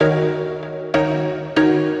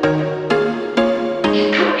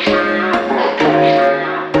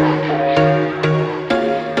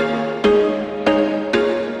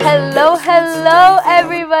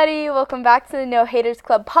welcome back to the No Haters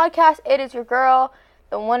Club podcast. It is your girl,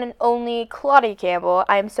 the one and only Claudia Campbell.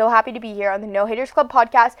 I am so happy to be here on the No Haters Club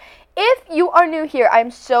podcast. If you are new here,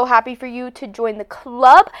 I'm so happy for you to join the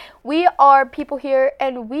club. We are people here,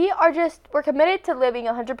 and we're committed to living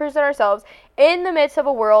 100% ourselves in the midst of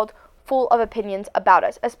a world full of opinions about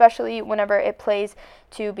us, especially whenever it plays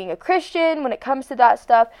to being a Christian, when it comes to that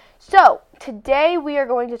stuff. So, today we are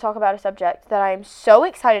going to talk about a subject that I'm so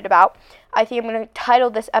excited about. I think I'm going to title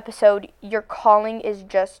this episode, Your Calling is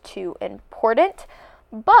Just Too Important.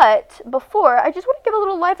 But before, I just want to give a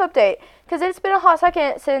little life update, because it's been a hot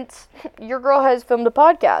second since your girl has filmed a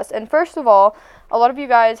podcast. And first of all, a lot of you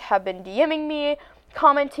guys have been DMing me,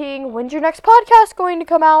 commenting, when's your next podcast going to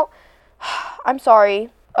come out? I'm sorry.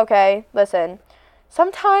 Okay, listen.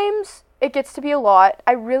 Sometimes it gets to be a lot.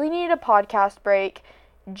 I really need a podcast break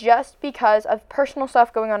just because of personal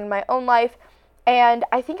stuff going on in my own life. And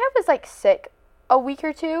I think I was sick a week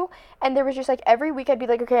or two, and there was just every week I'd be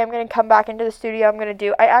like, okay, I'm going to come back into the studio.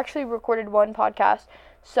 I actually recorded one podcast,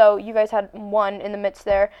 so you guys had one in the midst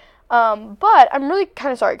there. But I'm really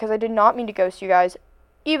kind of sorry because I did not mean to ghost you guys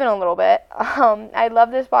even a little bit. I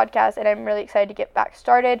love this podcast, and I'm really excited to get back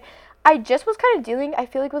started. I just was kind of dealing, I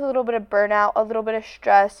feel like, with a little bit of burnout, a little bit of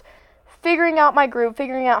stress, figuring out my groove,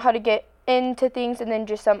 figuring out how to get into things, and then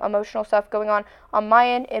just some emotional stuff going on my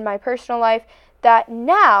end in my personal life, that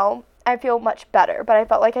now I feel much better. But I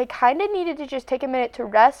felt like I kind of needed to just take a minute to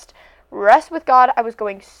rest with God. I was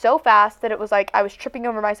going so fast that it was like I was tripping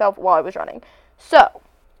over myself while I was running. So,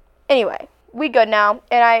 anyway, we good now,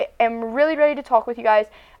 and I am really ready to talk with you guys,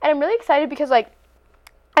 and I'm really excited because,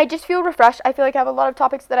 I just feel refreshed. I feel like I have a lot of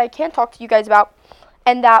topics that I can talk to you guys about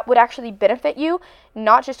and that would actually benefit you,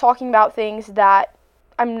 not just talking about things that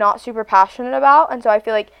I'm not super passionate about. And so I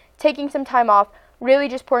feel like taking some time off, really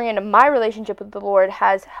just pouring into my relationship with the Lord,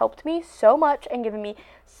 has helped me so much and given me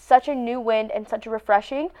such a new wind and such a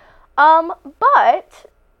refreshing. But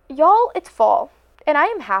y'all, it's fall and I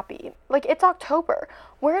am happy. It's October.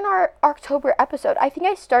 We're in our October episode. I think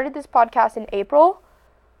I started this podcast in April.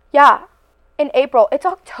 Yeah. In April. It's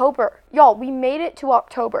October. Y'all, we made it to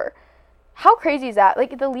October. How crazy is that?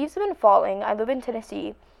 The leaves have been falling. I live in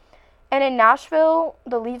Tennessee. And in Nashville,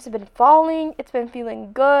 the leaves have been falling. It's been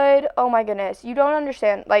feeling good. Oh my goodness. You don't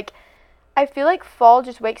understand. I feel like fall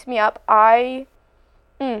just wakes me up.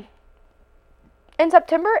 In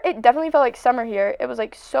September, it definitely felt like summer here. It was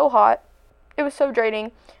so hot. It was so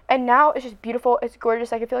draining. And now it's just beautiful. It's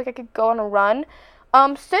gorgeous. I feel like I could go on a run.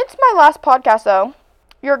 Since my last podcast though,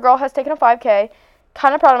 your girl has taken a 5K.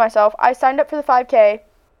 Kind of proud of myself. I signed up for the 5K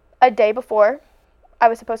a day before I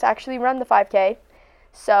was supposed to actually run the 5K.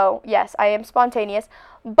 So, yes, I am spontaneous.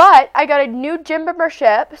 But I got a new gym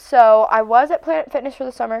membership. So, I was at Planet Fitness for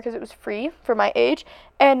the summer because it was free for my age.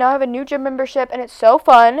 And now I have a new gym membership, and it's so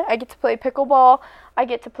fun. I get to play pickleball. I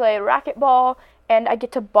get to play racquetball. And I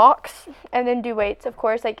get to box and then do weights, of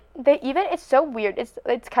course. It's so weird.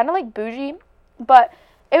 It's kind of bougie. But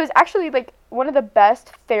it was actually one of the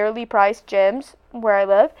best fairly priced gyms where I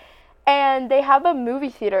live, and they have a movie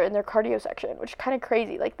theater in their cardio section, which is kind of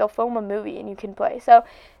crazy. They'll film a movie and you can play. So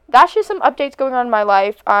that's just some updates going on in my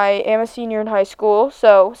life. I am a senior in high school,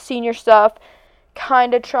 so senior stuff,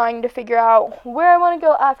 kind of trying to figure out where I want to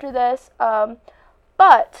go after this,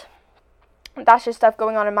 but that's just stuff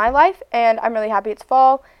going on in my life, and I'm really happy it's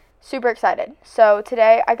fall. Super excited. So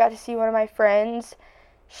today I got to see one of my friends.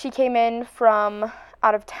 She came in from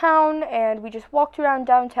out of town, and we just walked around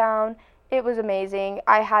downtown. It was amazing.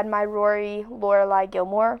 I had my Rory Lorelai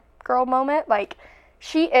Gilmore girl moment.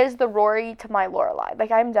 She is the Rory to my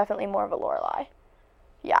Lorelai. I'm definitely more of a Lorelai.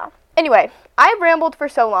 Yeah. Anyway, I've rambled for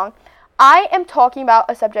so long. I am talking about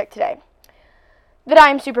a subject today that I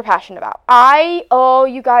am super passionate about.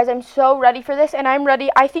 You guys, I'm so ready for this, and I'm ready.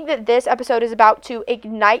 I think that this episode is about to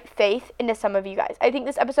ignite faith into some of you guys. I think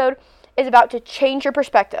this episode is about to change your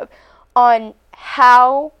perspective on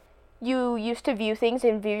how you used to view things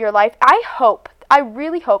and view your life. I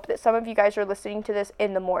really hope that some of you guys are listening to this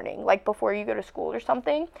in the morning, before you go to school or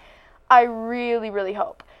something. I really, really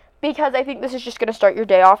hope. Because I think this is just going to start your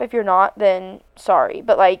day off. If you're not, then sorry.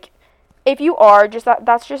 But, if you are,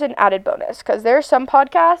 that's just an added bonus. Because there are some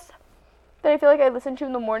podcasts that I feel like I listen to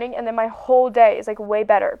in the morning, and then my whole day is, way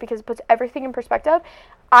better. Because it puts everything in perspective.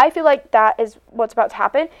 I feel like that is what's about to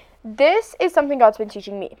happen. This is something God's been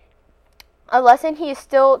teaching me. A lesson he is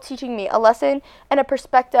still teaching me. A lesson and a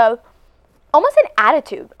perspective, almost an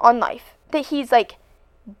attitude on life that he's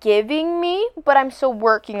giving me, but I'm still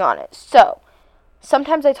working on it. So,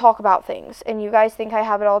 sometimes I talk about things and you guys think I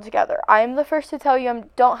have it all together. I am the first to tell you I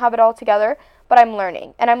don't have it all together, but I'm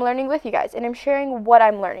learning. And I'm learning with you guys, and I'm sharing what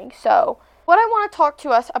I'm learning. So, what I want to talk to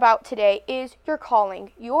us about today is your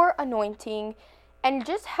calling, your anointing, and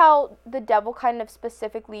just how the devil kind of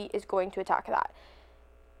specifically is going to attack that.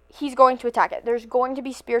 He's going to attack it. There's going to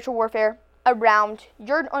be spiritual warfare around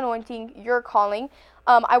your anointing, your calling.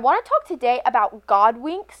 I want to talk today about God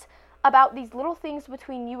winks, about these little things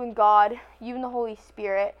between you and God, you and the Holy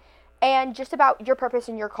Spirit, and just about your purpose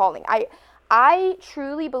and your calling. I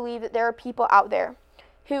truly believe that there are people out there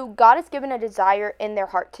who God has given a desire in their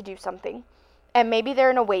heart to do something. And maybe they're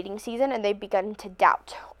in a waiting season and they've begun to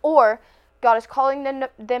doubt. Or God is calling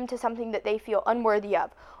them to something that they feel unworthy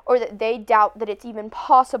of, or that they doubt that it's even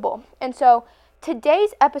possible. And so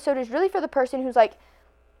today's episode is really for the person who's like,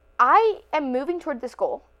 I am moving toward this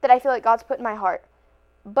goal that I feel like God's put in my heart,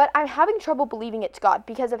 but I'm having trouble believing it's God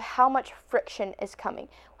because of how much friction is coming,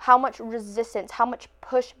 how much resistance, how much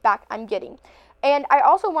pushback I'm getting. And I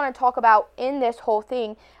also want to talk about in this whole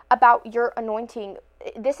thing about your anointing.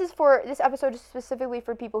 This episode is specifically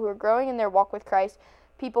for people who are growing in their walk with Christ,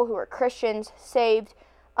 people who are Christians, saved.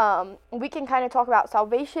 We can kind of talk about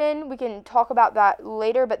salvation. We can talk about that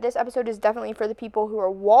later, but this episode is definitely for the people who are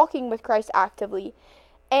walking with Christ actively.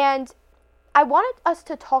 And I wanted us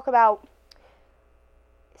to talk about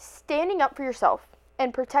standing up for yourself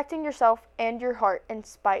and protecting yourself and your heart in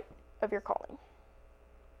spite of your calling.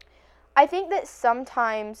 I think that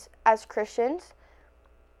sometimes as Christians,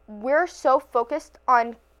 we're so focused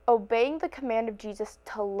on obeying the command of Jesus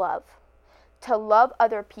to love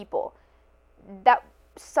other people, that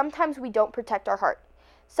sometimes we don't protect our heart.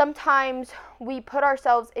 Sometimes we put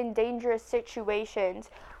ourselves in dangerous situations,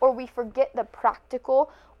 or we forget the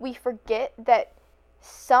practical. We forget that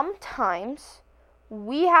sometimes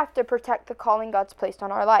we have to protect the calling God's placed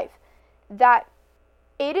on our life. That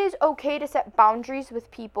it is okay to set boundaries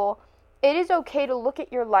with people. It is okay to look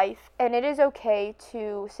at your life, and it is okay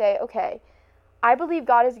to say, okay, I believe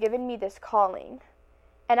God has given me this calling,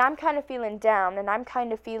 and I'm kind of feeling down, and I'm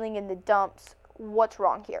kind of feeling in the dumps. What's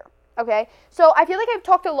wrong here? Okay? So I feel like I've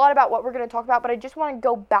talked a lot about what we're going to talk about, but I just want to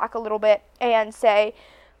go back a little bit and say,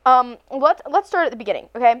 let's start at the beginning,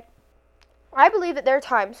 okay? I believe that there are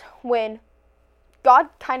times when God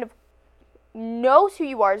kind of knows who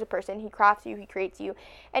you are as a person. He crafts you, He creates you,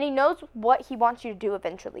 and He knows what He wants you to do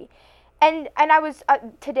eventually. And I was,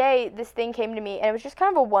 today, this thing came to me, and it was just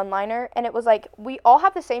kind of a one-liner, and it was like, we all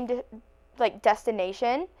have the same,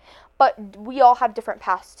 destination, but we all have different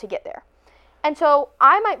paths to get there. And so,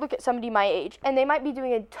 I might look at somebody my age, and they might be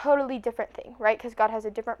doing a totally different thing, right? Because God has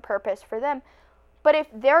a different purpose for them. But if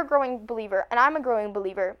they're a growing believer, and I'm a growing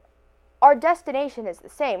believer, our destination is the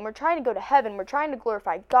same. We're trying to go to heaven. We're trying to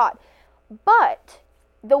glorify God. But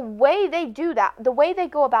the way they do that, the way they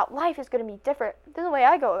go about life is going to be different than the way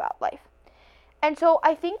I go about life. And so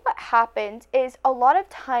I think what happens is a lot of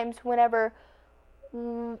times whenever,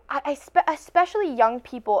 especially young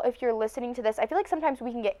people, if you're listening to this, I feel like sometimes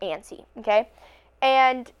we can get antsy, okay?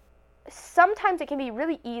 And sometimes it can be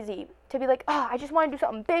really easy to be like, I just want to do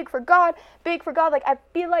something big for God. Like, I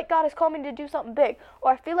feel like God has called me to do something big. Or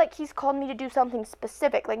I feel like He's called me to do something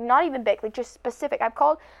specific. Like, not even big, like just specific. I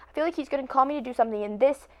feel like He's going to call me to do something in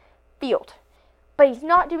this field. But He's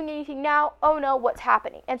not doing anything now. Oh no, what's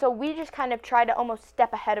happening? And so we just kind of try to almost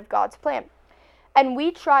step ahead of God's plan. And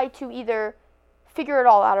we try to either figure it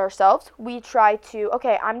all out ourselves. We try to,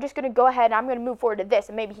 okay, I'm just going to go ahead and I'm going to move forward to this,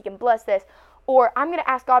 and maybe He can bless this. Or I'm going to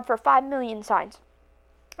ask God for 5 million signs.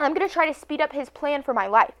 I'm going to try to speed up His plan for my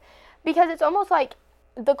life. Because it's almost like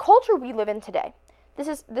the culture we live in today, this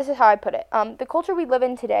is how I put it. The culture we live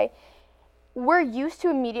in today, we're used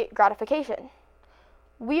to immediate gratification.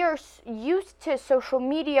 We are used to social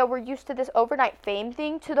media. We're used to this overnight fame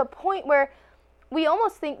thing, to the point where we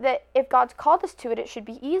almost think that if God's called us to it, it should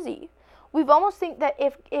be easy. We've almost think that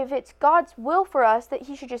if it's God's will for us, that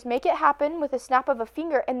He should just make it happen with a snap of a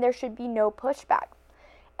finger, and there should be no pushback.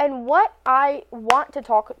 And what I want to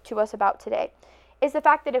talk to us about today is the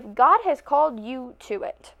fact that if God has called you to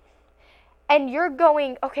it, and you're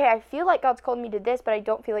going, okay, I feel like God's called me to this, but I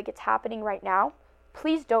don't feel like it's happening right now,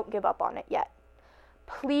 please don't give up on it yet.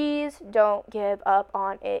 Please don't give up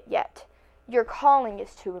on it yet. Your calling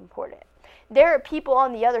is too important. There are people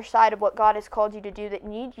on the other side of what God has called you to do that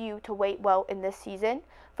need you to wait well in this season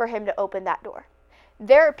for Him to open that door.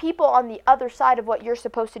 There are people on the other side of what you're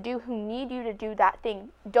supposed to do who need you to do that thing.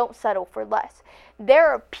 Don't settle for less. There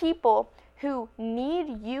are people who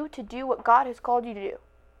need you to do what God has called you to do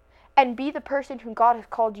and be the person who God has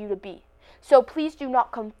called you to be. So please do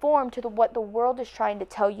not conform to what the world is trying to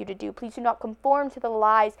tell you to do. Please do not conform to the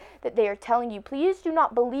lies that they are telling you. Please do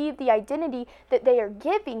not believe the identity that they are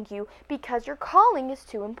giving you, because your calling is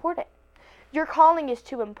too important. Your calling is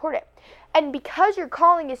too important. And because your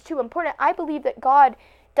calling is too important, I believe that God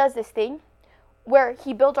does this thing where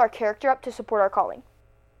he builds our character up to support our calling.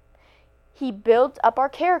 He builds up our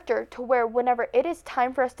character to where whenever it is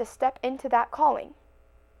time for us to step into that calling,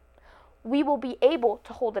 we will be able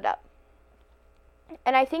to hold it up.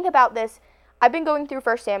 And I think about this. I've been going through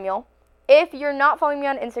 1 Samuel. If you're not following me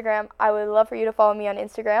on Instagram, I would love for you to follow me on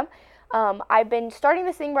Instagram. I've been starting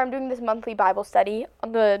this thing where I'm doing this monthly Bible study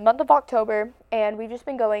on the month of October, and we've just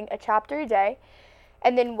been going a chapter a day,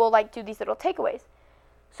 and then we'll do these little takeaways.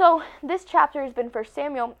 So this chapter has been 1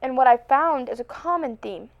 Samuel, and what I found is a common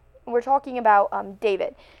theme. We're talking about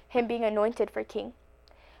David, him being anointed for king.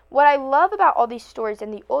 What I love about all these stories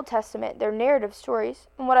in the Old Testament, they're narrative stories,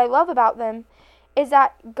 and what I love about them is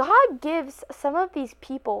that God gives some of these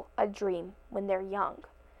people a dream when they're young.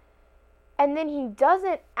 And then he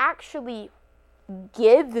doesn't actually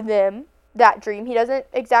give them that dream. He doesn't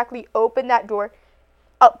exactly open that door,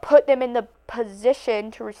 put them in the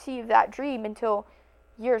position to receive that dream until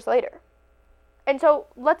years later. And so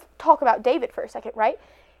let's talk about David for a second, right?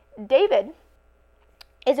 David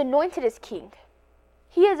is anointed as king.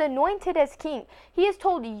 He is anointed as king. He is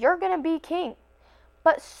told, you're going to be king.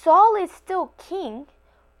 But Saul is still king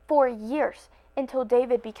for years until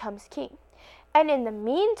David becomes king. And in the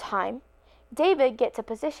meantime, David gets a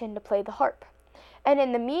position to play the harp. And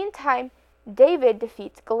in the meantime, David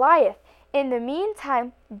defeats Goliath. In the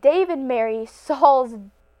meantime, David marries Saul's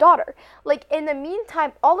daughter. In the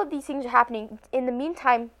meantime, all of these things are happening. In the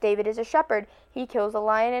meantime, David is a shepherd. He kills a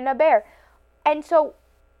lion and a bear. And so,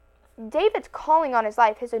 David's calling on his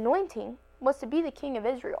life, his anointing, was to be the king of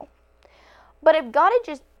Israel. But if God had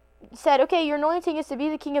just said, okay, your anointing is to be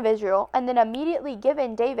the king of Israel, and then immediately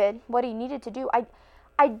given David what he needed to do,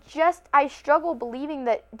 I struggle believing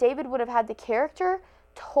that David would have had the character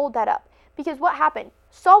to hold that up. Because what happened?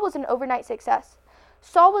 Saul was an overnight success.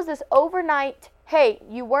 Saul was this overnight, hey,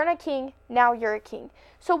 you weren't a king, now you're a king.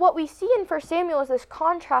 So what we see in 1 Samuel is this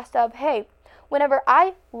contrast of, hey, whenever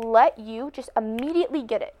I let you just immediately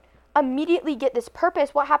get this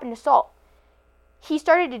purpose, what happened to Saul? He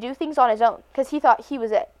started to do things on his own because he thought he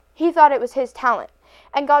was it. He thought it was his talent.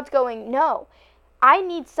 And God's going, no, I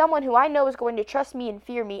need someone who I know is going to trust me and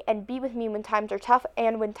fear me and be with me when times are tough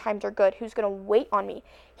and when times are good, who's going to wait on me.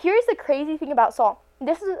 Here's the crazy thing about Saul.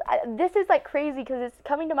 This is crazy because it's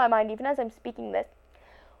coming to my mind even as I'm speaking this.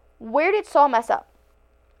 Where did Saul mess up?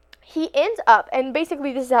 He ends up, and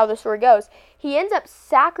basically this is how the story goes, he ends up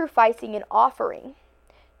sacrificing an offering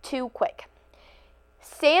too quick.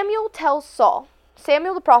 Samuel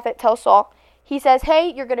the prophet tells Saul, he says,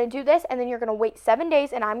 hey, you're going to do this, and then you're going to wait 7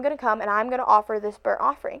 days, and I'm going to come, and I'm going to offer this burnt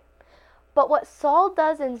offering. But what Saul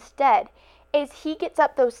does instead is he gets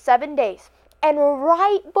up those 7 days, and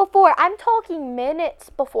right before, I'm talking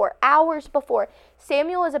minutes before, hours before,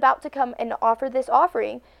 Samuel is about to come and offer this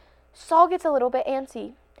offering, Saul gets a little bit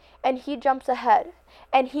antsy, and he jumps ahead,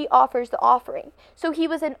 and he offers the offering. So he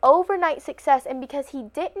was an overnight success, and because he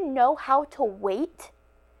didn't know how to wait,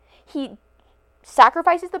 he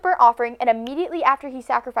sacrifices the burnt offering, and immediately after he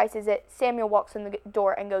sacrifices it, Samuel walks in the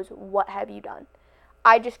door and goes, what have you done?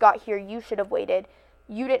 I just got here. You should have waited.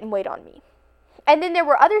 You didn't wait on me. And then there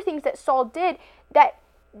were other things that Saul did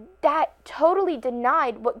that totally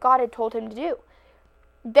denied what God had told him to do.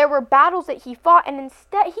 There were battles that he fought, and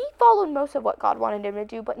instead he followed most of what God wanted him to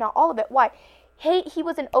do, but not all of it. Why? Hey, he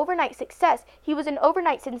was an overnight success. He was an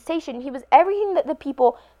overnight sensation. He was everything that the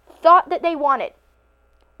people thought that they wanted,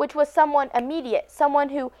 which was someone immediate, someone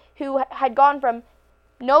who had gone from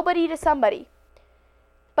nobody to somebody.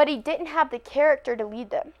 But he didn't have the character to lead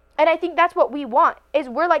them. And I think that's what we want, is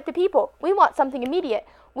we're like the people. We want something immediate.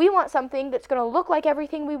 We want something that's going to look like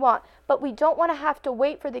everything we want, but we don't want to have to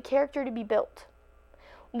wait for the character to be built.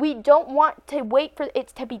 We don't want to wait for it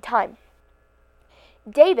to be time.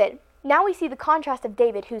 David, now we see the contrast of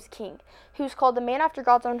David, who's king, who's called the man after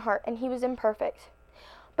God's own heart, and he was imperfect.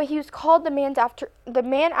 But he was called the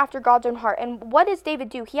man after God's own heart. And what does David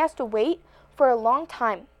do? He has to wait for a long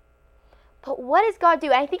time. But what does God do?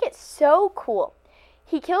 And I think it's so cool.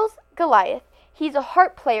 He kills Goliath. He's a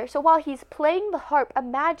harp player. So while he's playing the harp,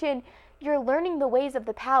 imagine you're learning the ways of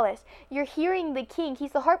the palace. You're hearing the king.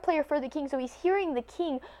 He's the harp player for the king. So he's hearing the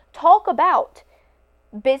king talk about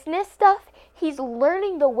business stuff. He's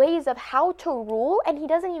learning the ways of how to rule, and he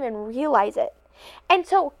doesn't even realize it. And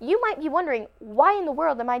so you might be wondering, why in the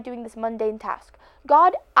world am I doing this mundane task?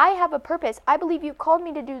 God, I have a purpose. I believe you called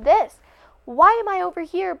me to do this. Why am I over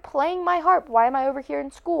here playing my harp? Why am I over here in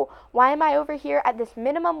school? Why am I over here at this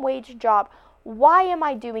minimum wage job? Why am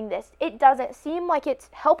I doing this? It doesn't seem like it's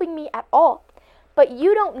helping me at all. But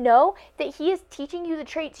you don't know that he is teaching you the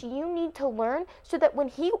traits you need to learn so that when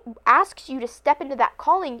he asks you to step into that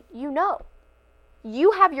calling, you know.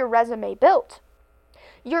 You have your resume built.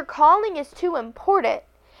 Your calling is too important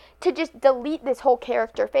to just delete this whole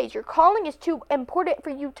character phase. Your calling is too important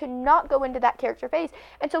for you to not go into that character phase.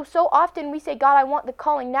 And so often we say, God, I want the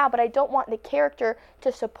calling now, but I don't want the character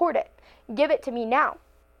to support it. Give it to me now.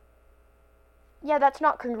 Yeah, that's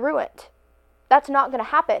not congruent. That's not going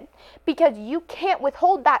to happen because you can't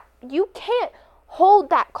withhold that. You can't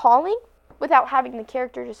hold that calling without having the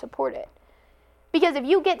character to support it. Because if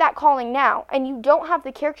you get that calling now and you don't have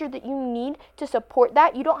the character that you need to support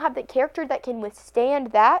that, you don't have the character that can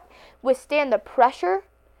withstand the pressure,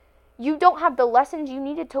 you don't have the lessons you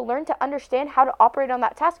needed to learn to understand how to operate on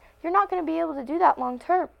that task, you're not going to be able to do that long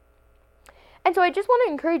term. And so I just want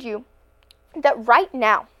to encourage you that right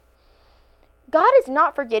now, God is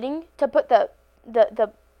not forgetting to put the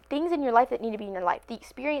things in your life that need to be in your life, the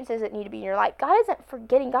experiences that need to be in your life. God isn't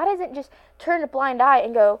forgetting. God isn't just turn a blind eye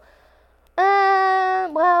and go,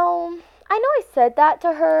 well, I know I said that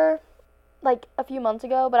to her like a few months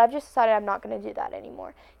ago, but I've just decided I'm not going to do that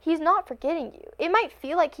anymore. He's not forgetting you. It might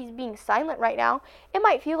feel like he's being silent right now. It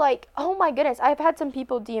might feel like, oh my goodness, I've had some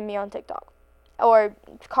people DM me on TikTok or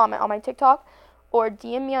comment on my TikTok or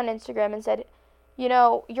DM me on Instagram and said, you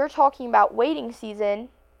know, you're talking about waiting season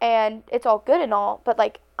and it's all good and all, but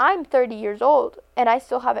like I'm 30 years old and I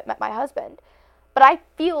still haven't met my husband. But I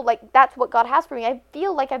feel like that's what God has for me. I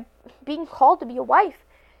feel like I'm being called to be a wife.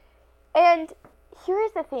 And here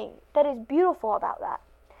is the thing that is beautiful about that,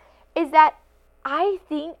 is that I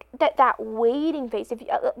think that waiting phase, if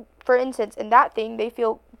for instance, in that thing, they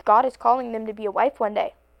feel God is calling them to be a wife one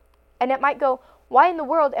day. And it might go, why in the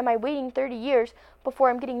world am I waiting 30 years before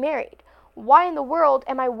I'm getting married? Why in the world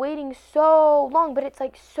am I waiting so long? But it's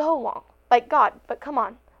like so long. Like, God, but come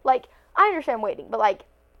on. Like, I understand waiting, but like,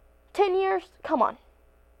 10 years? Come on.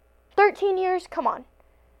 13 years? Come on.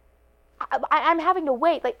 I'm having to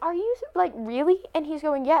wait. Like, are you, like, really? And he's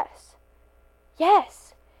going, yes.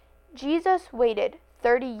 Yes. Jesus waited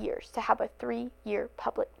 30 years to have a 3-year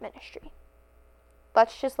public ministry.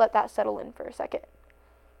 Let's just let that settle in for a second.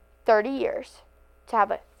 30 years to have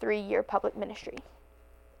a 3-year public ministry.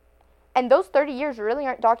 And those 30 years really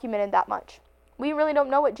aren't documented that much. We really don't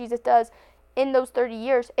know what Jesus does in those 30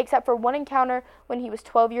 years, except for one encounter when he was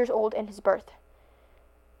 12 years old in his birth.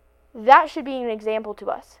 That should be an example to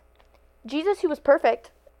us. Jesus, who was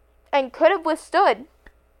perfect and could have withstood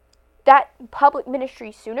that public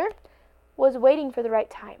ministry sooner, was waiting for the right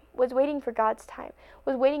time, was waiting for God's time,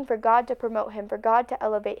 was waiting for God to promote him, for God to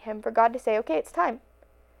elevate him, for God to say, okay, it's time.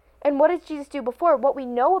 And what does Jesus do before? What we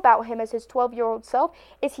know about him as his 12-year-old self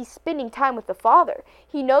is he's spending time with the Father.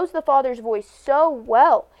 He knows the Father's voice so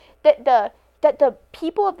well that the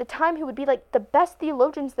people of the time who would be like the best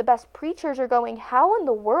theologians, the best preachers are going, how in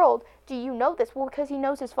the world do you know this? Well, because he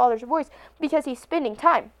knows his Father's voice, because he's spending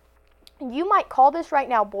time. You might call this right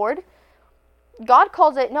now bored. God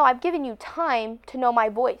calls it, no, I've given you time to know my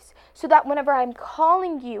voice, so that whenever I'm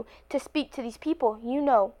calling you to speak to these people, you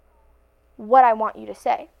know what I want you to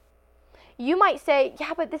say. You might say,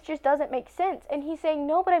 yeah, but this just doesn't make sense. And he's saying,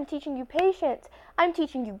 no, but I'm teaching you patience. I'm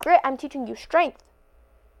teaching you grit. I'm teaching you strength.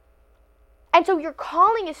 And so your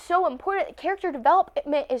calling is so important. Character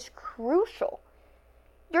development is crucial.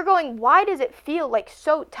 You're going, why does it feel like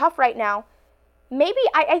so tough right now? Maybe,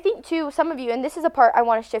 I think too, some of you, and this is a part I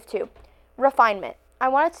want to shift to, refinement. I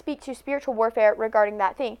want to speak to spiritual warfare regarding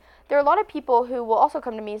that thing. There are a lot of people who will also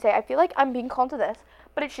come to me and say, I feel like I'm being called to this,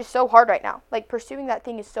 but it's just so hard right now. Like, pursuing that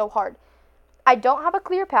thing is so hard. I don't have a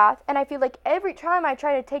clear path, and I feel like every time I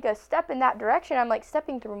try to take a step in that direction, I'm like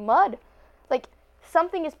stepping through mud. Like,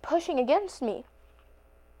 something is pushing against me.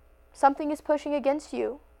 Something is pushing against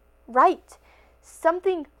you. Right.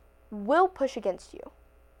 Something will push against you.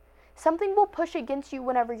 Something will push against you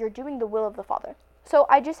whenever you're doing the will of the Father. So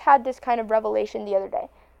I just had this kind of revelation the other day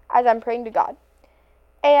as I'm praying to God.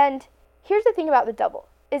 And here's the thing about the devil,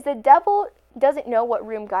 is the devil doesn't know what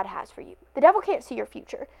room God has for you. The devil can't see your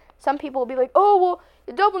future. Some people will be like, oh, well,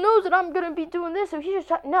 the devil knows that I'm going to be doing this, so he's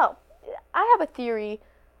just no. I have a theory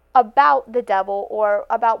about the devil or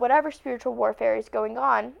about whatever spiritual warfare is going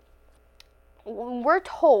on. We're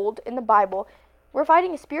told in the Bible we're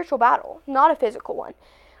fighting a spiritual battle, not a physical one.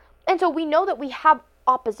 And so we know that we have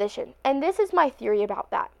opposition. And this is my theory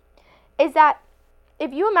about that, is that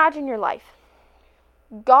if you imagine your life,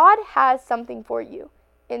 God has something for you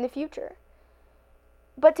in the future.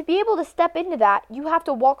 But to be able to step into that, you have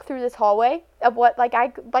to walk through this hallway of what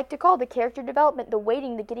I like to call the character development, the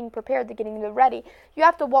waiting, the getting prepared, the getting ready. You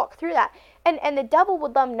have to walk through that. And the devil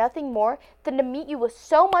would love nothing more than to meet you with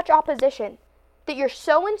so much opposition that you're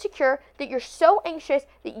so insecure, that you're so anxious,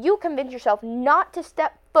 that you convince yourself not to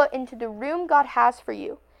step foot into the room God has for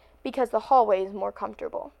you because the hallway is more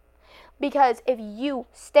comfortable. Because if you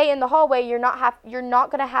stay in the hallway, you're not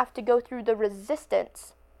going to have to go through the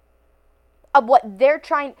resistance of what they're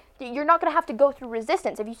trying. You're not going to have to go through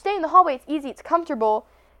resistance. If you stay in the hallway, it's easy, it's comfortable.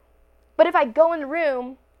 But if I go in the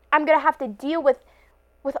room, I'm going to have to deal with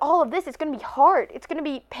all of this. It's going to be hard. It's going to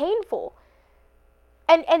be painful.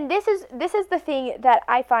 And this is the thing that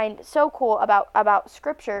I find so cool about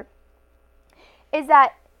Scripture, is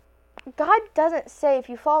that God doesn't say, if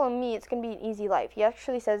you follow me, it's going to be an easy life. He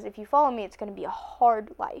actually says, if you follow me, it's going to be a hard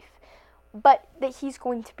life, but that he's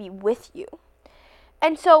going to be with you.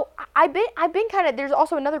 And so I've been kind of, there's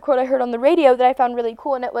also another quote I heard on the radio that I found really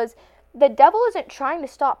cool, and it was, the devil isn't trying to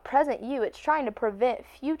stop present you, it's trying to prevent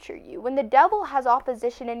future you. When the devil has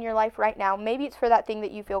opposition in your life right now, maybe it's for that thing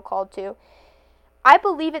that you feel called to, I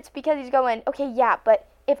believe it's because he's going, okay, yeah, but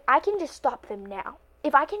if I can just stop them now,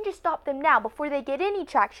 before they get any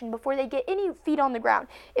traction, before they get any feet on the ground,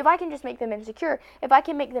 if I can just make them insecure, if I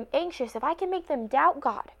can make them anxious, if I can make them doubt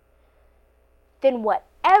God, then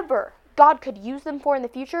whatever God could use them for in the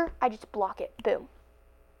future, I just block it. Boom.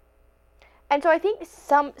 And so I think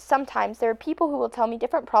sometimes there are people who will tell me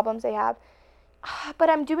different problems they have,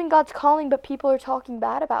 but I'm doing God's calling, but people are talking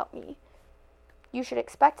bad about me. You should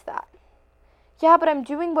expect that. Yeah, but I'm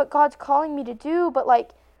doing what God's calling me to do, but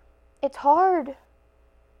it's hard.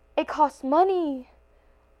 It costs money.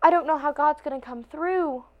 I don't know how God's going to come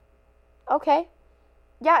through. Okay.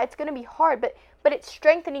 Yeah, it's going to be hard, but it's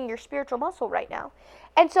strengthening your spiritual muscle right now.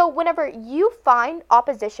 And so whenever you find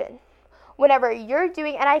opposition, whenever you're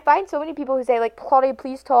doing, and I find so many people who say, Claudia,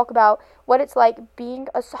 please talk about what it's like being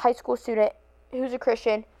a high school student who's a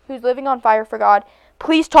Christian, who's living on fire for God.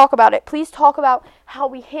 Please talk about it. Please talk about how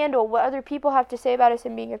we handle what other people have to say about us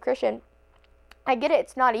in being a Christian. I get it.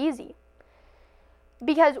 It's not easy.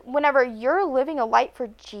 Because whenever you're living a light for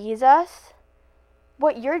Jesus,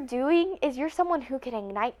 what you're doing is you're someone who can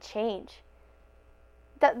ignite change.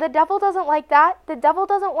 The devil doesn't like that. The devil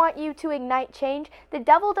doesn't want you to ignite change. The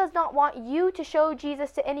devil does not want you to show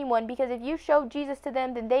Jesus to anyone, because if you show Jesus to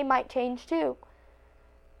them, then they might change too.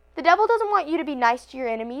 The devil doesn't want you to be nice to your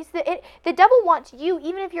enemies. The devil wants you,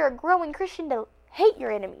 even if you're a growing Christian, to hate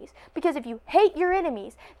your enemies. Because if you hate your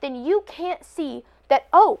enemies, then you can't see that,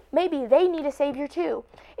 oh, maybe they need a Savior too.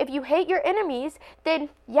 If you hate your enemies, then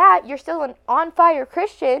yeah, you're still an on-fire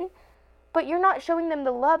Christian, but you're not showing them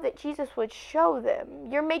the love that Jesus would show them.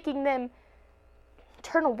 You're making them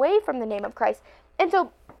turn away from the name of Christ. And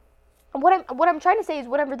so what I'm trying to say is,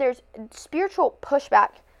 whenever there's spiritual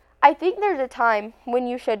pushback, I think there's a time when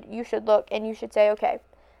you should look and you should say, okay,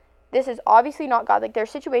 this is obviously not God. There's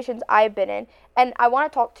situations I've been in, and I want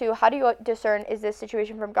to talk to, how do you discern, is this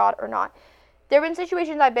situation from God or not? There have been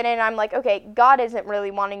situations I've been in, and I'm like, okay, God isn't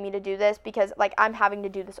really wanting me to do this, because I'm having to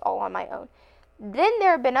do this all on my own. Then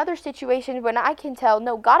there have been other situations when I can tell,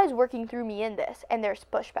 no, God is working through me in this, and there's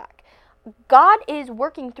pushback. God is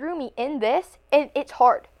working through me in this, and it's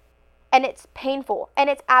hard, and it's painful, and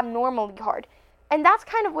it's abnormally hard. And that's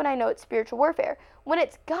kind of when I know it's spiritual warfare. When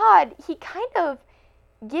it's God, he kind of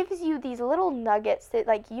gives you these little nuggets that,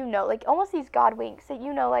 almost these God winks that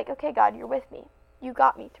okay, God, you're with me. You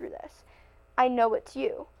got me through this. I know it's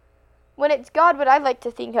you. When it's God, what I like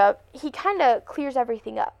to think of, he kind of clears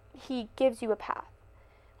everything up. He gives you a path.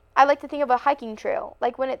 I like to think of a hiking trail.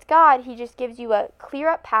 When it's God, he just gives you a clear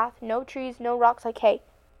up path, no trees, no rocks, hey,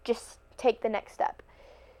 just take the next step.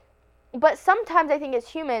 But sometimes I think as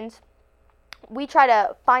humans, we try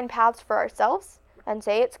to find paths for ourselves and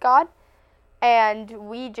say it's God. And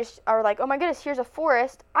we just are like, oh my goodness, here's a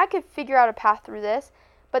forest. I could figure out a path through this.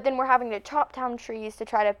 But then we're having to chop down trees to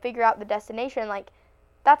try to figure out the destination.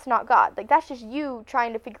 That's not God. That's just you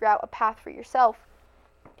trying to figure out a path for yourself.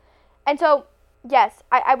 And so, yes,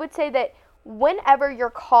 I would say that whenever you're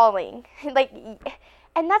calling,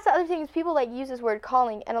 and that's the other thing, is people use this word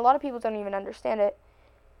calling, and a lot of people don't even understand it.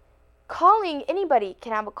 Calling, anybody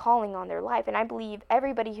can have a calling on their life, and I believe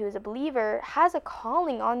everybody who is a believer has a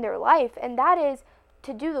calling on their life, and that is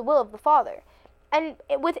to do the will of the Father. And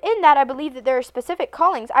within that, I believe that there are specific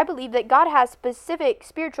callings. I believe that God has specific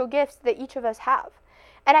spiritual gifts that each of us have.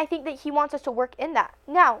 And I think that he wants us to work in that.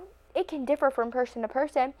 Now, it can differ from person to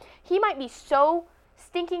person. He might be so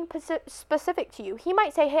stinking specific to you. He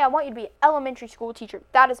might say, hey, I want you to be an elementary school teacher.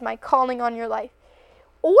 That is my calling on your life.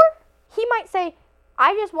 Or he might say,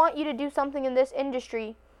 I just want you to do something in this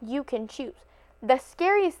industry. You can choose. The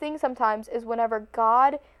scariest thing sometimes is whenever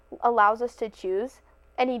God allows us to choose,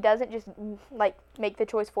 and he doesn't just make the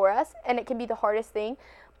choice for us, and it can be the hardest thing.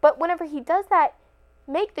 But whenever he does that,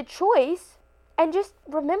 make the choice, And just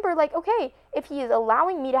remember, like, okay, if he is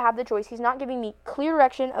allowing me to have the choice, he's not giving me clear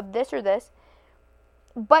direction of this or this,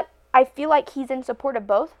 but I feel like he's in support of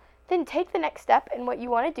both, then take the next step in what you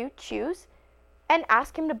want to do, choose, and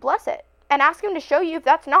ask him to bless it. And ask him to show you if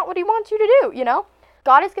that's not what he wants you to do, you know?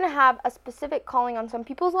 God is going to have a specific calling on some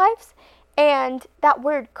people's lives, and that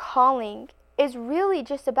word calling is really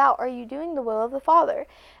just about, are you doing the will of the Father?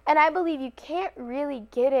 And I believe you can't really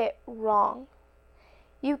get it wrong.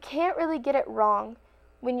 You can't really get it wrong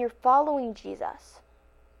when you're following Jesus.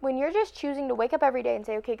 When you're just choosing to wake up every day and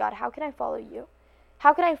say, okay, God, how can I follow you?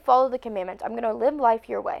 How can I follow the commandments? I'm going to live life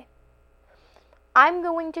your way. I'm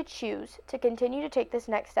going to choose to continue to take this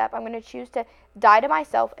next step. I'm going to choose to die to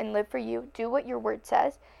myself and live for you, do what your word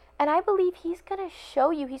says. And I believe he's going to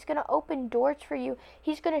show you. He's going to open doors for you.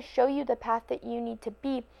 He's going to show you the path that you need to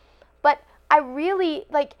be. But I really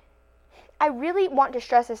want to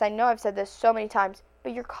stress this. I know I've said this so many times,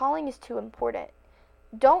 but your calling is too important.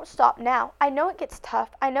 Don't stop now. I know it gets tough.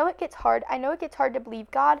 I know it gets hard. I know it gets hard to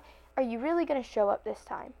believe. God, are you really going to show up this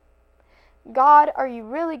time? God, are you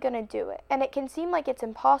really going to do it? And it can seem like it's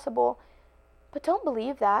impossible, but don't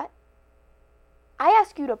believe that. I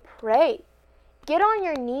ask you to pray. Get on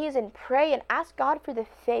your knees and pray and ask God for the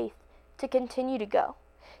faith to continue to go,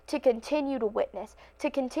 to continue to witness, to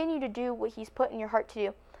continue to do what he's put in your heart to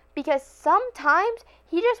do. Because sometimes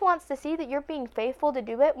he just wants to see that you're being faithful to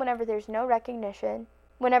do it whenever there's no recognition,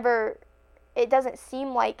 whenever it doesn't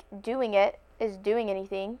seem like doing it is doing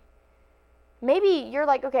anything. Maybe you're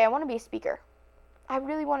like, okay, I want to be a speaker. I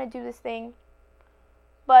really want to do this thing.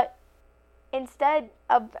 But instead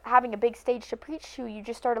of having a big stage to preach to, you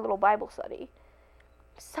just start a little Bible study.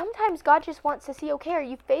 Sometimes God just wants to see, okay, are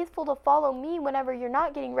you faithful to follow me whenever you're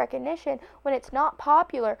not getting recognition, when it's not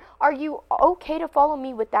popular? Are you okay to follow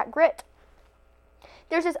me with that grit?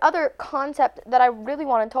 There's this other concept that I really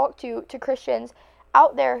want to talk to Christians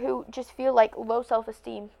out there who just feel like low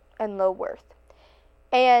self-esteem and low worth.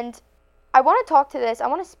 And I want to talk to this. I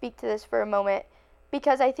want to speak to this for a moment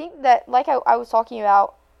because I think that, like I was talking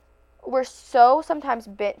about, we're so sometimes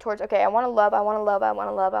bent towards, okay, I want to love, I want to love, I want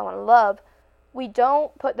to love, I want to love. We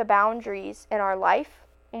don't put the boundaries in our life,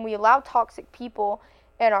 and we allow toxic people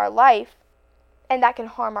in our life, and that can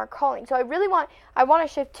harm our calling. So I want to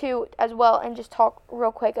shift to as well and just talk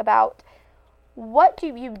real quick about, what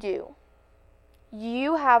do?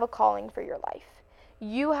 You have a calling for your life.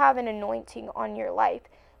 You have an anointing on your life.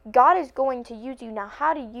 God is going to use you. Now,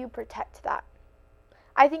 how do you protect that?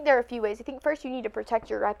 I think there are a few ways. I think first you need to protect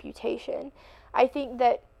your reputation. I think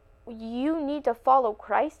that you need to follow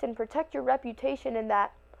Christ and protect your reputation in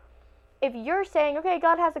that. If you're saying, okay,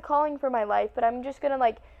 God has a calling for my life, but I'm just going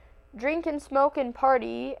to drink and smoke and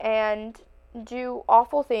party and do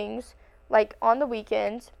awful things on the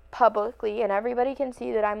weekends publicly, and everybody can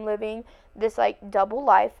see that I'm living this double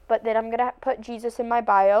life, but then I'm going to put Jesus in my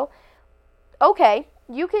bio. Okay,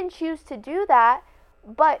 you can choose to do that,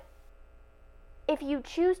 but if you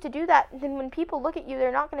choose to do that, then when people look at you,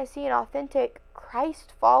 they're not going to see an authentic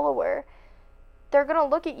Christ follower. They're going to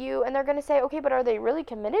look at you and they're going to say, okay, but are they really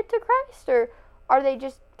committed to Christ, or are they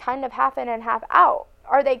just kind of half in and half out?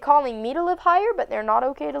 Are they calling me to live higher, but they're not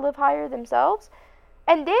okay to live higher themselves?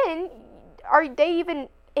 And then, are they even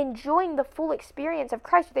enjoying the full experience of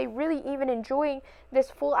Christ? Are they really even enjoying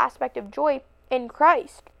this full aspect of joy in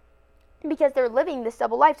Christ? Because they're living this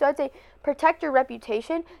double life. So I'd say protect your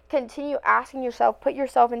reputation. Continue asking yourself, put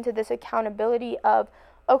yourself into this accountability of,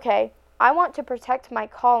 okay, I want to protect my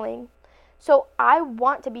calling. So I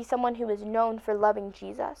want to be someone who is known for loving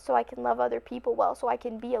Jesus, so I can love other people well, so I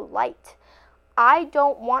can be a light. I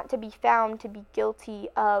don't want to be found to be guilty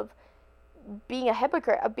of being a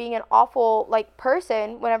hypocrite, of being an awful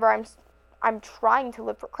person whenever I'm trying to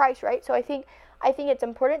live for Christ, right? So I think it's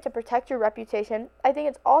important to protect your reputation. I think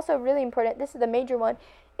it's also really important, this is the major one,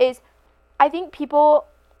 is I think people,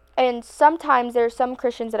 and sometimes there's some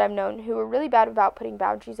Christians that I've known who are really bad about putting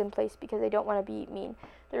boundaries in place because they don't want to be mean.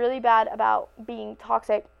 They're really bad about being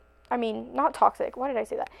toxic. I mean, not toxic. Why did I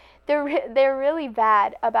say that? They're really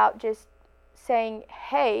bad about just saying,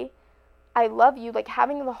 hey, I love you,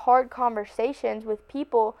 having the hard conversations with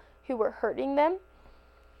people who were hurting them.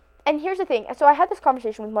 And here's the thing. So I had this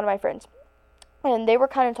conversation with one of my friends, and they were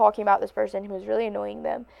kind of talking about this person who was really annoying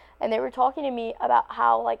them. And they were talking to me about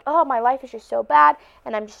how, oh, my life is just so bad,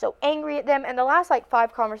 and I'm just so angry at them. And the last,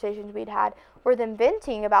 5 conversations we'd had were them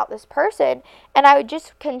venting about this person. And I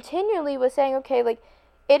just continually was saying, okay,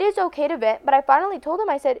 it is okay to vent. But I finally told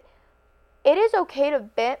them, I said, it is okay to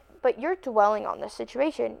vent, but you're dwelling on this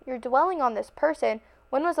situation. You're dwelling on this person.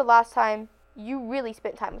 When was the last time you really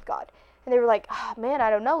spent time with God? And they were like, oh, man,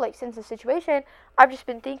 I don't know. Since the situation, I've just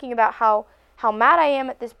been thinking about how how mad I am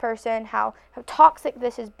at this person, how toxic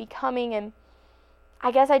this is becoming, and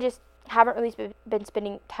I guess I just haven't really been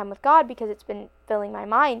spending time with God because it's been filling my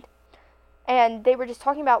mind. And they were just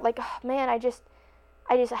talking about like, oh, man, I just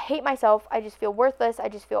hate myself. I just feel worthless. I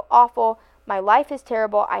just feel awful. My life is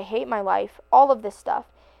terrible. I hate my life. All of this stuff.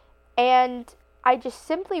 And I just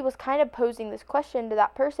simply was kind of posing this question to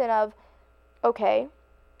that person of, okay,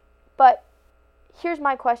 but here's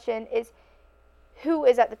my question is, who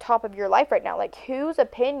is at the top of your life right now? Like, whose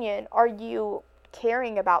opinion are you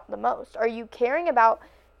caring about the most? Are you caring about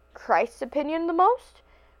Christ's opinion the most?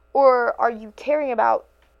 Or are you caring about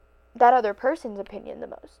that other person's opinion the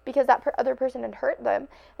most? Because that other person had hurt them,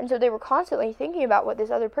 and so they were constantly thinking about what this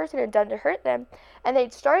other person had done to hurt them, and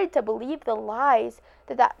they'd started to believe the lies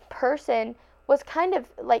that person was kind of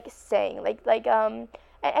like saying,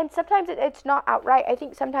 and sometimes it's not outright. I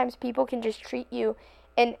think sometimes people can just treat you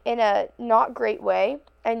in a not great way,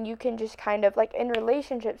 and you can just kind of, like, in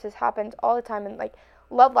relationships, this happens all the time, in like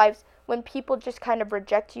love lives, when people just kind of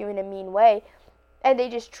reject you in a mean way, and they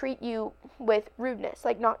just treat you with rudeness,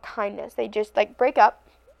 like not kindness. They just like break up.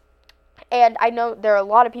 And I know there are a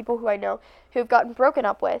lot of people who I know who've gotten broken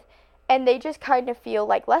up with, and they just kind of feel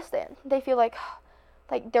like less than. They feel like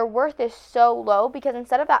their worth is so low, because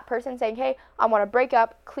instead of that person saying, hey, I want to break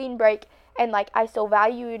up, clean break, and like I still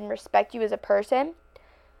value you and respect you as a person,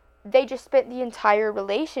 they just spent the entire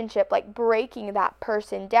relationship like breaking that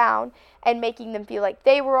person down and making them feel like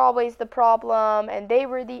they were always the problem and they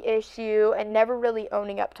were the issue, and never really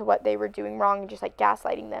owning up to what they were doing wrong, and just like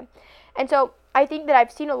gaslighting them. And so I think that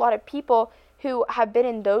I've seen a lot of people who have been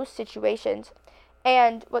in those situations,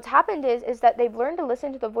 and what's happened is that they've learned to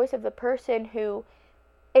listen to the voice of the person who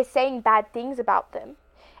is saying bad things about them,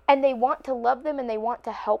 and they want to love them and they want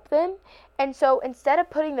to help them. And so instead of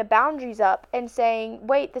putting the boundaries up and saying,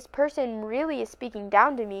 wait, this person really is speaking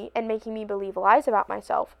down to me and making me believe lies about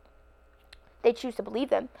myself, they choose to believe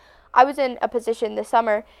them. I was in a position this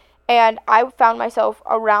summer, and I found myself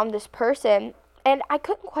around this person, and I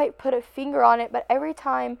couldn't quite put a finger on it, but every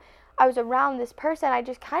time I was around this person, I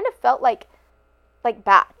just kind of felt like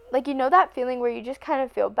bad. Like, you know that feeling where you just kind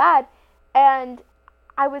of feel bad? And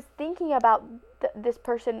I was thinking about this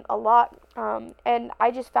person a lot, and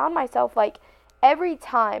I just found myself like every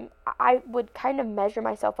time I would kind of measure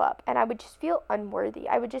myself up, and I would just feel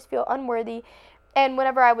unworthy. And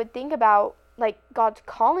whenever I would think about like God's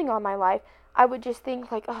calling on my life, I would just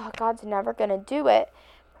think like, oh, God's never gonna do it.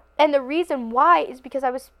 And the reason why is because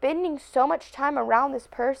I was spending so much time around this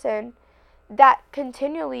person that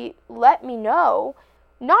continually let me know,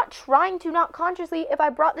 not trying to, not consciously, if I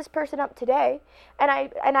brought this person up today and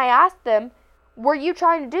I asked them, were you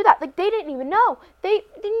trying to do that? Like, they didn't even know. They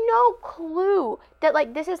had no clue that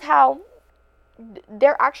like this is how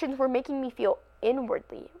their actions were making me feel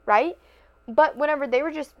inwardly, right? But whenever they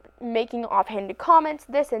were just making offhanded comments,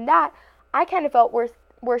 this and that, I kind of felt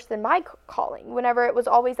worse than my calling. Whenever it was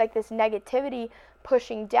always like this negativity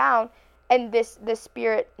pushing down, and this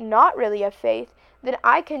spirit not really of faith, then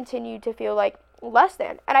I continued to feel like less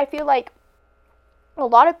than. And I feel like a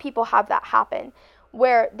lot of people have that happen,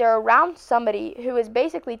 where they're around somebody who is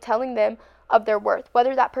basically telling them of their worth,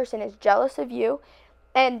 whether that person is jealous of you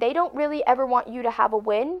and they don't really ever want you to have a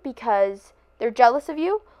win because they're jealous of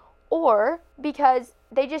you, or because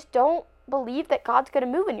they just don't believe that God's going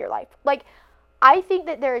to move in your life. Like, I think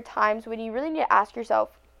that there are times when you really need to ask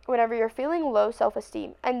yourself, whenever you're feeling low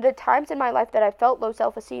self-esteem, and the times in my life that I felt low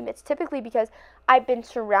self-esteem, it's typically because I've been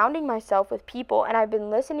surrounding myself with people, and I've been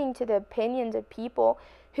listening to the opinions of people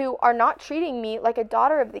who are not treating me like a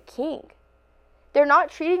daughter of the King. They're not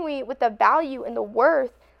treating me with the value and the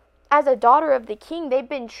worth as a daughter of the King. They've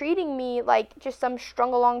been treating me like just some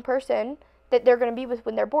strung along person that they're going to be with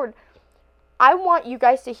when they're bored. I want you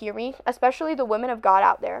guys to hear me, especially the women of God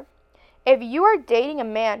out there. If you are dating a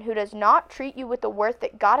man who does not treat you with the worth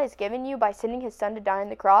that God has given you by sending his son to die on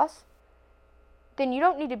the cross, then you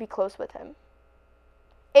don't need to be close with him.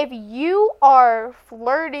 If you are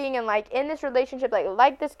flirting and like in this relationship,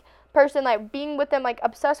 like this person, like being with them, like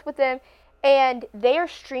obsessed with them, and they are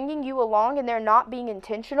stringing you along and they're not being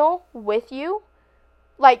intentional with you,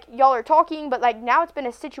 like y'all are talking, but like now it's been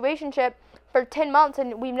a situationship for 10 months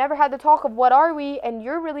and we've never had the talk of what are we, and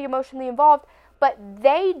you're really emotionally involved, but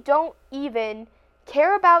they don't even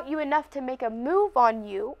care about you enough to make a move on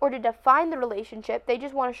you or to define the relationship. They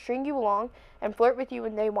just want to string you along and flirt with you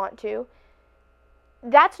when they want to.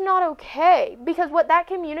 That's not okay, because what that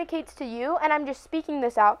communicates to you, and I'm just speaking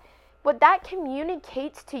this out, what that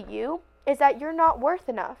communicates to you is that you're not worth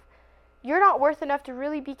enough. You're not worth enough to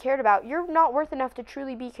really be cared about. You're not worth enough to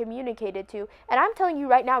truly be communicated to. And I'm telling you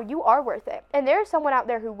right now, you are worth it. And there's someone out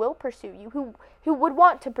there who will pursue you, who would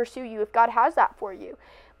want to pursue you if God has that for you.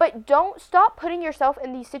 But don't stop putting yourself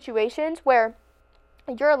in these situations where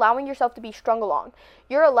you're allowing yourself to be strung along.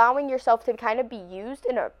 You're allowing yourself to kind of be used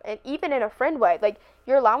even in a friend way. Like,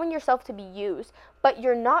 you're allowing yourself to be used, but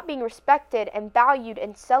you're not being respected and valued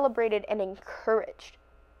and celebrated and encouraged.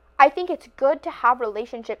 I think it's good to have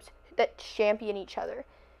relationships that champion each other,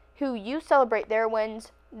 who you celebrate their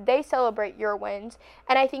wins, they celebrate your wins.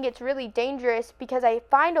 And I think it's really dangerous because I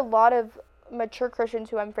find a lot of mature Christians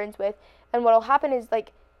who I'm friends with, and what'll happen is,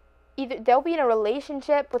 like, either they'll be in a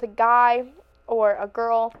relationship with a guy or a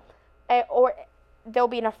girl, or they'll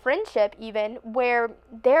be in a friendship even, where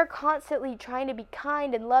they're constantly trying to be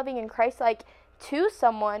kind and loving and Christ-like to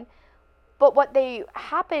someone, but what they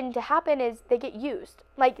happen is they get used.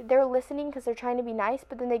 Like, they're listening because they're trying to be nice,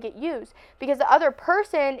 but then they get used because the other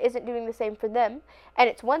person isn't doing the same for them, and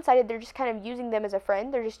it's one-sided. They're just kind of using them as a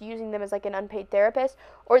friend. They're just using them as, like, an unpaid therapist,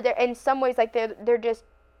 or they're in some ways, like, they're just,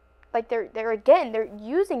 like, they're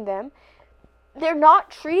using them. They're not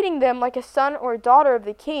treating them like a son or a daughter of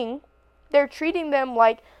the king. They're treating them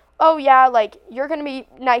like, oh yeah, like, you're going to be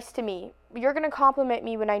nice to me. You're going to compliment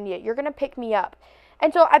me when I need it. You're going to pick me up.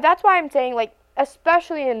 And so that's why I'm saying, like,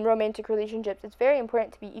 especially in romantic relationships, it's very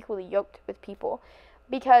important to be equally yoked with people.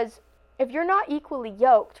 Because if you're not equally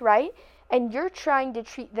yoked, right, and you're trying to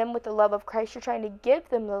treat them with the love of Christ, you're trying to give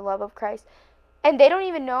them the love of Christ, and they don't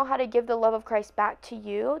even know how to give the love of Christ back to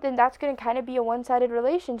you, then that's going to kind of be a one-sided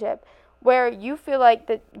relationship where you feel like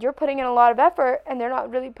that you're putting in a lot of effort and they're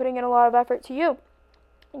not really putting in a lot of effort to you.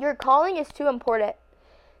 Your calling is too important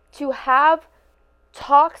to have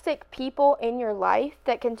toxic people in your life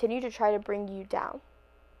that continue to try to bring you down.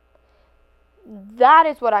 That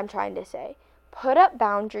is what I'm trying to say. Put up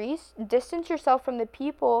boundaries, distance yourself from the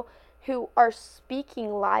people who are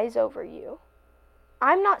speaking lies over you.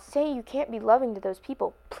 I'm not saying you can't be loving to those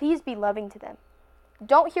people. Please be loving to them.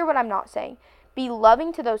 Don't hear what I'm not saying. Be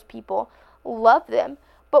loving to those people. Love them.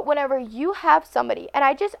 But whenever you have somebody, and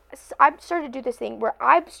I've started to do this thing where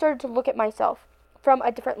I've started to look at myself from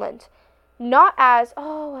a different lens. Not as,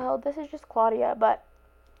 oh, well, this is just Claudia, but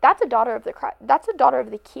that's a daughter of the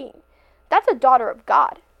king. That's a daughter of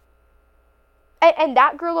God. And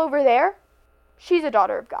that girl over there, she's a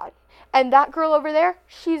daughter of God. And that girl over there,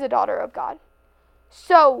 she's a daughter of God.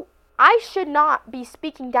 So I should not be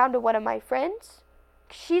speaking down to one of my friends.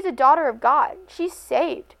 She's a daughter of God. She's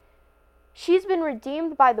saved. She's been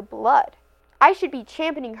redeemed by the blood. I should be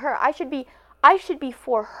championing her. I should be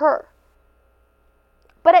for her.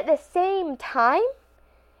 But at the same time,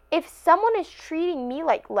 if someone is treating me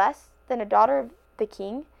like less than a daughter of the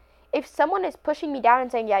king, if someone is pushing me down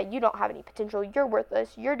and saying, yeah, you don't have any potential, you're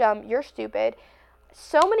worthless, you're dumb, you're stupid,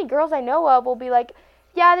 so many girls I know of will be like,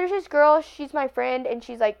 yeah, there's this girl, she's my friend, and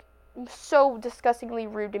she's like so disgustingly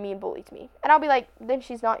rude to me and bullies me. And I'll be like, then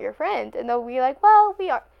she's not your friend. And they'll be like, well, we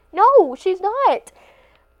are. No, she's not.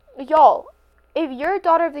 Y'all, if you're a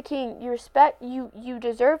daughter of the king, you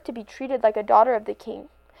deserve to be treated like a daughter of the king.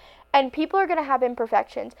 And people are going to have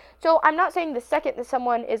imperfections. So I'm not saying the second that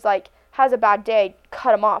someone is like, has a bad day,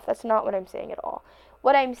 cut them off. That's not what I'm saying at all.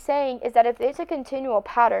 What I'm saying is that if it's a continual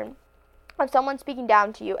pattern of someone speaking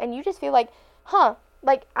down to you and you just feel like,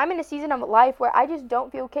 like, I'm in a season of life where I just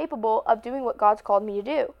don't feel capable of doing what God's called me to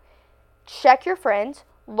do. Check your friends,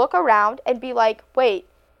 look around, and be like, wait,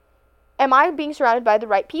 am I being surrounded by the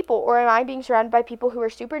right people? Or am I being surrounded by people who are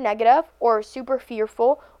super negative or super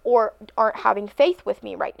fearful or aren't having faith with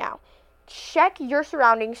me right now? Check your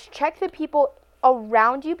surroundings. Check the people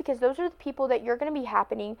around you, because those are the people that you're going to be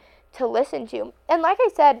happening to listen to. And like I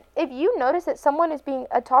said, if you notice that someone is being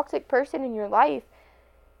a toxic person in your life,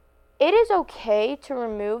 it is okay to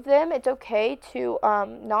remove them. It's okay to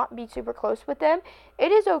not be super close with them.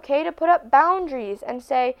 It is okay to put up boundaries and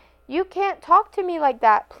say, you can't talk to me like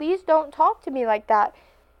that. Please don't talk to me like that.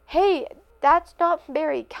 Hey, that's not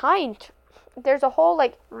very kind. There's a whole,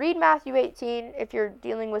 like, read Matthew 18 if you're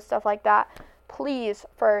dealing with stuff like that. Please,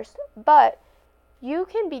 first. But you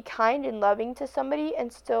can be kind and loving to somebody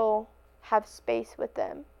and still have space with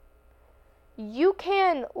them. You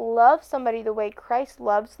can love somebody the way Christ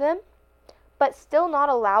loves them, but still not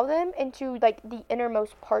allow them into, like, the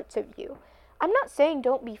innermost parts of you. I'm not saying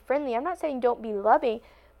don't be friendly. I'm not saying don't be loving.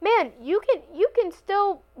 Man, you can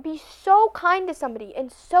still be so kind to somebody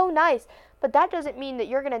and so nice, but that doesn't mean that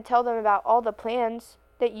you're going to tell them about all the plans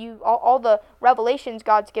that all the revelations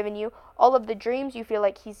God's given you, all of the dreams you feel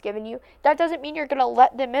like He's given you. That doesn't mean you're going to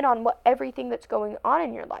let them in on everything that's going on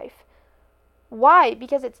in your life. Why?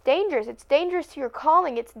 Because it's dangerous. It's dangerous to your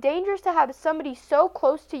calling. It's dangerous to have somebody so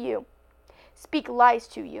close to you speak lies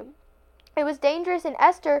to you. It was dangerous in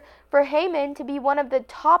Esther for Haman to be one of the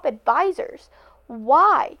top advisors.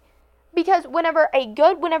 Why? Because whenever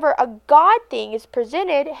a God thing is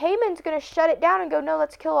presented, Haman's going to shut it down and go, no,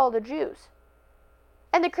 let's kill all the Jews.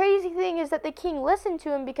 And the crazy thing is that the king listened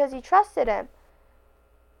to him because he trusted him.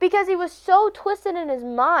 Because he was so twisted in his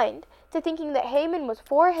mind to thinking that Haman was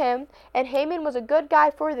for him and Haman was a good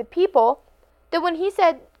guy for the people, that when he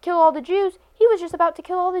said kill all the Jews, he was just about to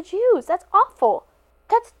kill all the Jews. That's awful.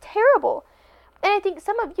 That's terrible. And I think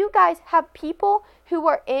some of you guys have people who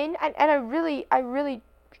are in, and I really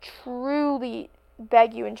truly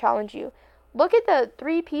beg you and challenge you. Look at the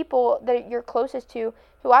 3 people that you're closest to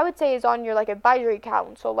who I would say is on your like advisory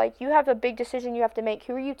council. Like you have a big decision you have to make.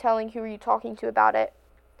 Who are you telling? Who are you talking to about it?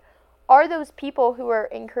 Are those people who are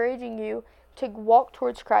encouraging you to walk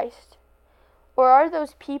towards Christ? Or are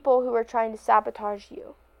those people who are trying to sabotage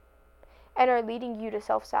you and are leading you to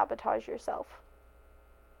self-sabotage yourself?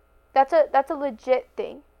 That's a legit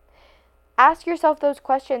thing. Ask yourself those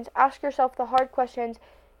questions. Ask yourself the hard questions.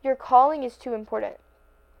 Your calling is too important.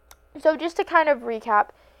 So just to kind of recap,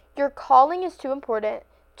 your calling is too important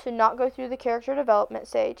to not go through the character development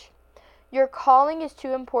stage. Your calling is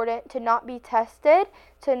too important to not be tested,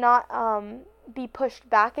 to not be pushed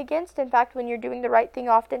back against. In fact, when you're doing the right thing,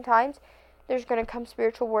 oftentimes, there's going to come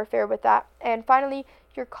spiritual warfare with that. And finally,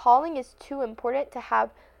 your calling is too important to have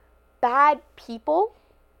bad people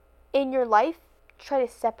in your life try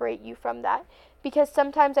to separate you from that. Because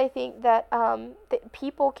sometimes I think that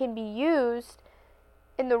people can be used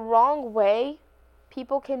in the wrong way.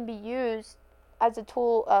 People can be used as a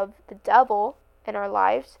tool of the devil in our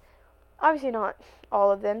lives. Obviously not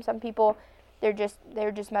all of them. Some people, they're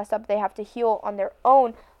just messed up. They have to heal on their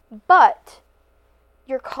own. But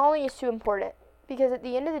your calling is too important, because at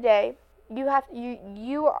the end of the day,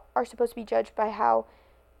 you are supposed to be judged by how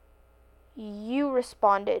you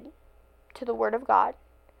responded to the Word of God,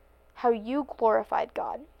 how you glorified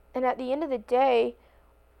God. And at the end of the day,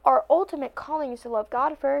 our ultimate calling is to love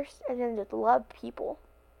God first and then to love people.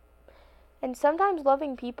 And sometimes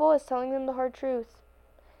loving people is telling them the hard truth.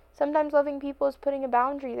 Sometimes loving people is putting a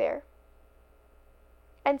boundary there.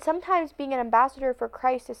 And sometimes being an ambassador for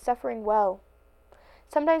Christ is suffering well.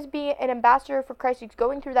 Sometimes being an ambassador for Christ is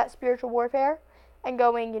going through that spiritual warfare and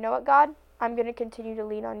going, you know what, God, I'm going to continue to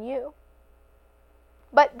lean on you.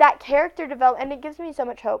 But that character development, and it gives me so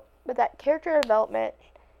much hope, but that character development,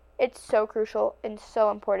 it's so crucial and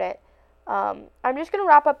so important. I'm just going to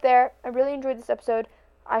wrap up there. I really enjoyed this episode.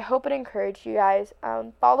 I hope it encouraged you guys.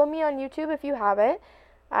 Follow me on YouTube if you haven't.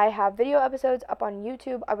 I have video episodes up on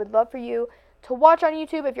YouTube. I would love for you to watch on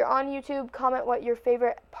YouTube. If you're on YouTube, comment what your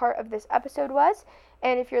favorite part of this episode was.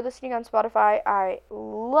 And if you're listening on Spotify, I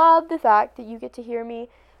love the fact that you get to hear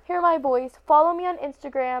my voice. Follow me on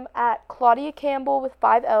Instagram at Claudia Campbell with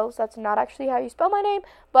 5 L's. That's not actually how you spell my name,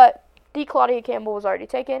 but the Claudia Campbell was already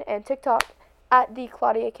taken. And TikTok at the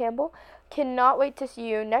Claudia Campbell. Cannot wait to see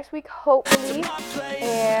you next week, hopefully.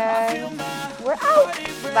 And we're out.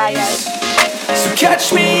 Bye, guys. So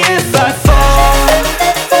catch me if I fall.